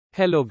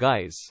Hello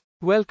guys.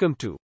 Welcome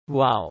to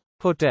Wow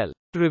Hotel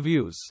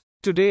Reviews.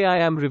 Today I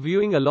am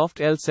reviewing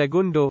Aloft El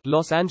Segundo,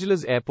 Los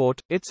Angeles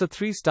Airport. It's a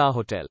 3-star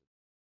hotel.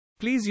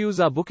 Please use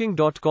our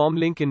booking.com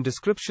link in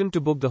description to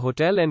book the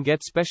hotel and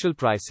get special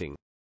pricing.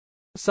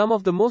 Some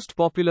of the most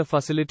popular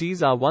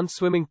facilities are 1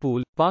 swimming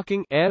pool,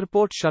 parking,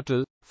 airport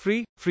shuttle,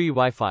 free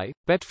Wi-Fi,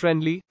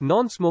 pet-friendly,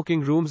 non-smoking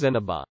rooms and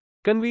a bar.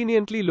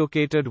 Conveniently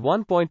located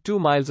 1.2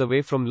 miles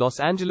away from Los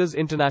Angeles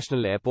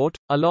International Airport,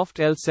 Aloft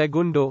El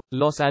Segundo,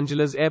 Los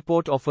Angeles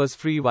Airport offers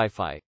free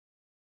Wi-Fi.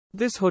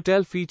 This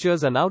hotel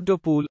features an outdoor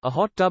pool, a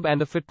hot tub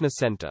and a fitness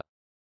center.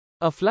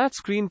 A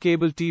flat-screen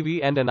cable TV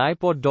and an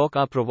iPod dock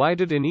are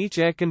provided in each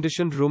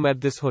air-conditioned room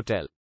at this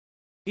hotel.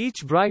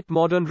 Each bright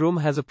modern room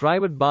has a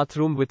private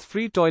bathroom with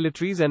free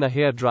toiletries and a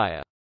hair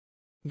dryer.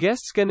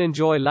 Guests can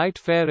enjoy light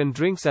fare and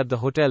drinks at the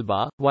hotel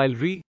bar, while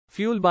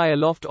Fuel by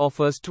Aloft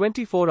offers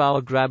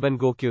 24-hour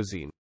grab-and-go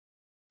cuisine.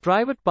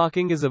 Private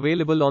parking is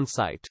available on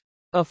site.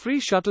 A free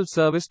shuttle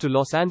service to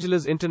Los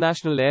Angeles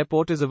International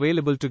Airport is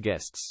available to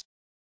guests.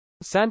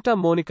 Santa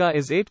Monica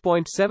is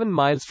 8.7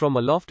 miles from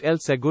Aloft El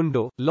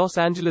Segundo, Los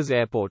Angeles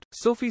Airport.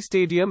 Sofi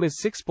Stadium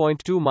is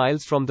 6.2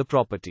 miles from the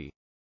property.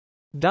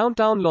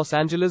 Downtown Los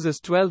Angeles is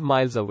 12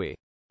 miles away.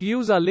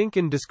 Use our link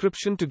in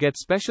description to get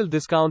special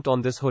discount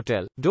on this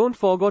hotel. Don't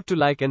forget to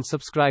like and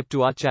subscribe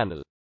to our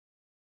channel.